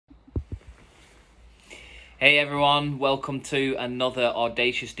Hey everyone, welcome to another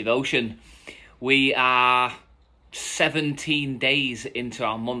Audacious devotion. We are 17 days into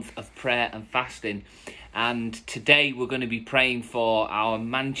our month of prayer and fasting, and today we're going to be praying for our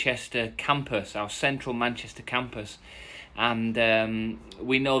Manchester campus, our central Manchester campus. And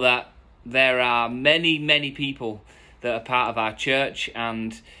we know that there are many people that are part of our church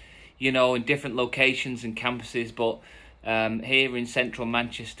and, in different locations and campuses, but here in central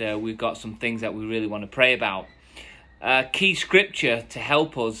Manchester, we've got some things that we really want to pray about. Key scripture to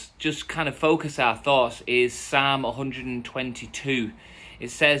help us just kind of focus our thoughts is Psalm 122.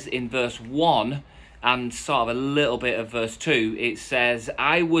 It says in verse 1 and sort of a little bit of verse 2, it says,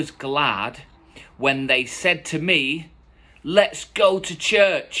 "I was glad when they said to me, 'Let's go to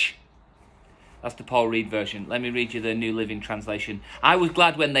church.'" That's the Reid version. Let me read you the New Living Translation. "I was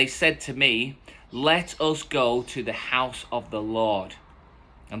glad when they said to me, 'Let us go to the house of the Lord.'"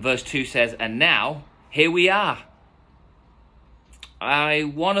 And verse 2 says, "And now, here we are." I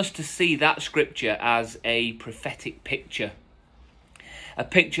want us to see that scripture as a prophetic picture. A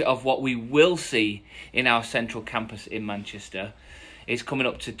picture of what we will see in our central campus in Manchester. It's coming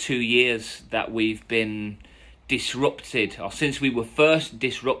up to 2 years that we've been disrupted, or since we were first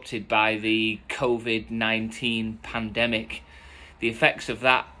disrupted by the COVID-19 pandemic. The effects of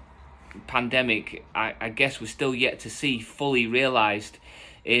that pandemic, I guess, we're still yet to see fully realised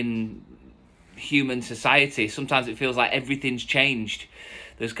in human society. Sometimes it feels like everything's changed.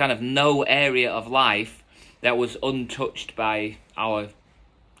 There's kind of no area of life that was untouched by our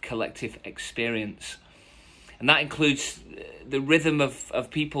collective experience. And that includes the rhythm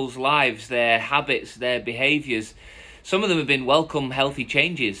of people's lives, their habits, their behaviours. Some of them have been welcome, healthy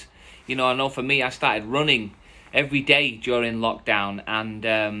changes. I know for me, I started running every day during lockdown,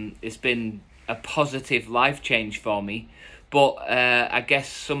 and it's been a positive life change for me. But I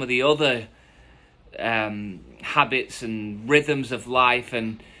guess some of the other habits and rhythms of life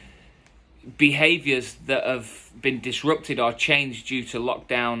and behaviours that have been disrupted or changed due to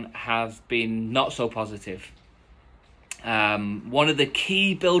lockdown have been not so positive. One of the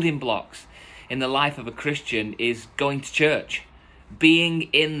key building blocks in the life of a Christian is going to church, being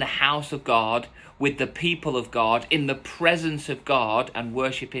in the house of God, with the people of God, in the presence of God, and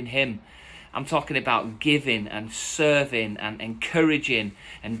worshipping Him. I'm talking about giving and serving and encouraging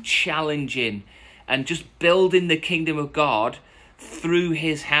and challenging and just building the kingdom of God through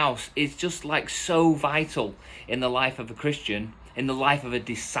His house. Is just like so vital in the life of a Christian, in the life of a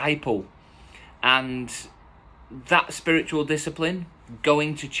disciple. And that spiritual discipline,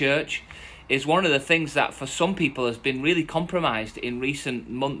 going to church, is one of the things that for some people has been really compromised in recent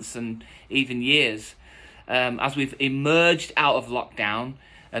months and even years. As we've emerged out of lockdown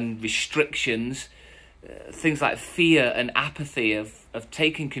and restrictions, things like fear and apathy have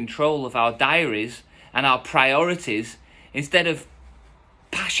taken control of our diaries and our priorities instead of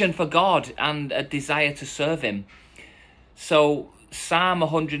passion for God and a desire to serve Him. So Psalm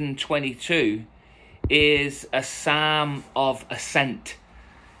 122 is a psalm of ascent.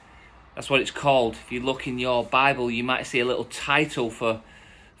 That's what it's called. If you look in your Bible, you might see a little title for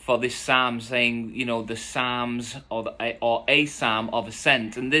this psalm saying, the Psalms or a psalm of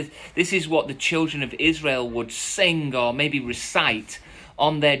ascent. And this is what the children of Israel would sing or maybe recite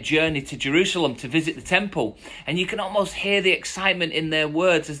on their journey to Jerusalem to visit the temple. And you can almost hear the excitement in their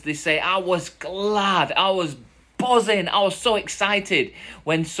words as they say, "I was glad, I was buzzing, I was so excited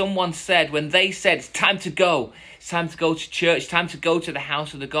when they said, it's time to go to church, time to go to the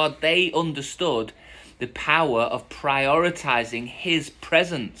house of the God." They understood the power of prioritizing His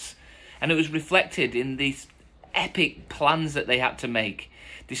presence. And it was reflected in these epic plans that they had to make.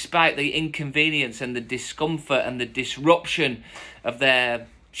 Despite the inconvenience and the discomfort and the disruption of their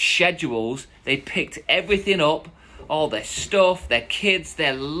schedules, they picked everything up, all their stuff, their kids,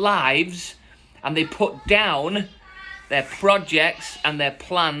 their lives, and they put down their projects and their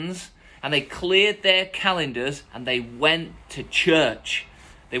plans, and they cleared their calendars, and they went to church.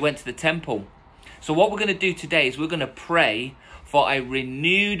 They went to the temple. So what we're going to do today is we're going to pray for a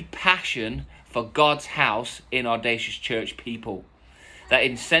renewed passion for God's house in Audacious Church people. That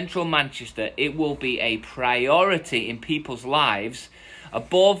in central Manchester, it will be a priority in people's lives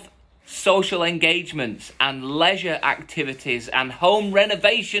above social engagements and leisure activities and home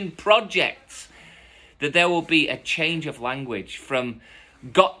renovation projects. That there will be a change of language from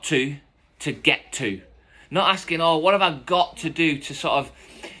got to get to. Not asking, what have I got to do to sort of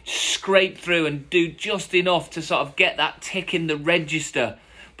scrape through and do just enough to sort of get that tick in the register.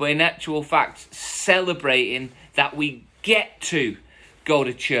 But in actual fact, celebrating that we get to go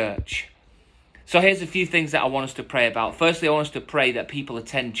to church. So here's a few things that I want us to pray about. Firstly, I want us to pray that people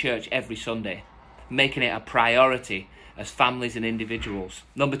attend church every Sunday. making it a priority as families and individuals.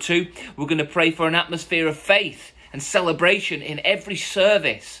 Number 2, we're going to pray for an atmosphere of faith and celebration in every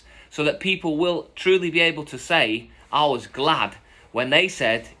service so that people will truly be able to say, I was glad when they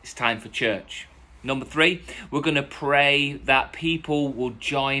said it's time for church. Number 3, we're going to pray that people will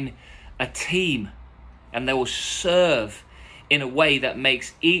join a team and they will serve in a way that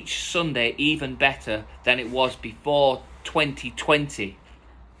makes each Sunday even better than it was before 2020.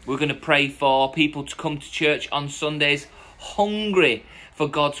 We're going to pray for people to come to church on Sundays hungry for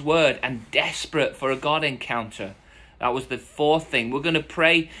God's word and desperate for a God encounter. That was the 4th thing. We're going to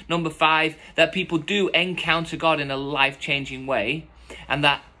pray, number 5, that people do encounter God in a life-changing way, and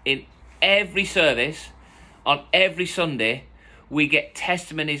that in every service, on every Sunday, we get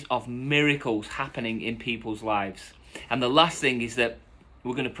testimonies of miracles happening in people's lives. And the last thing is that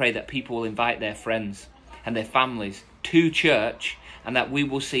we're going to pray that people will invite their friends and their families to church, and that we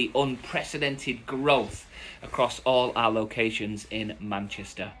will see unprecedented growth across all our locations in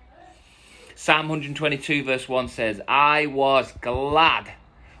Manchester. Psalm 122 verse 1 says, I was glad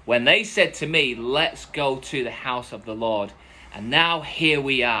when they said to me, let's go to the house of the Lord. And now here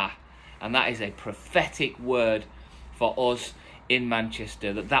we are. And that is a prophetic word for us in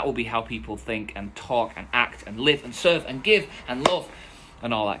Manchester, that will be how people think and talk and act and live and serve and give and love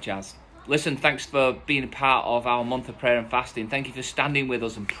and all that jazz. Listen, thanks for being a part of our month of prayer and fasting. Thank you for standing with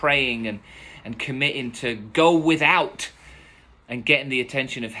us and praying and committing to go without and getting the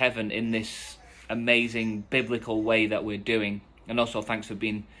attention of heaven in this amazing biblical way that we're doing. And also thanks for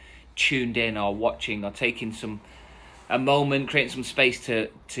being tuned in or watching or taking a moment, creating some space to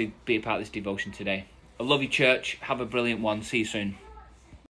be a part of this devotion today. I love you, church. Have a brilliant one. See you soon.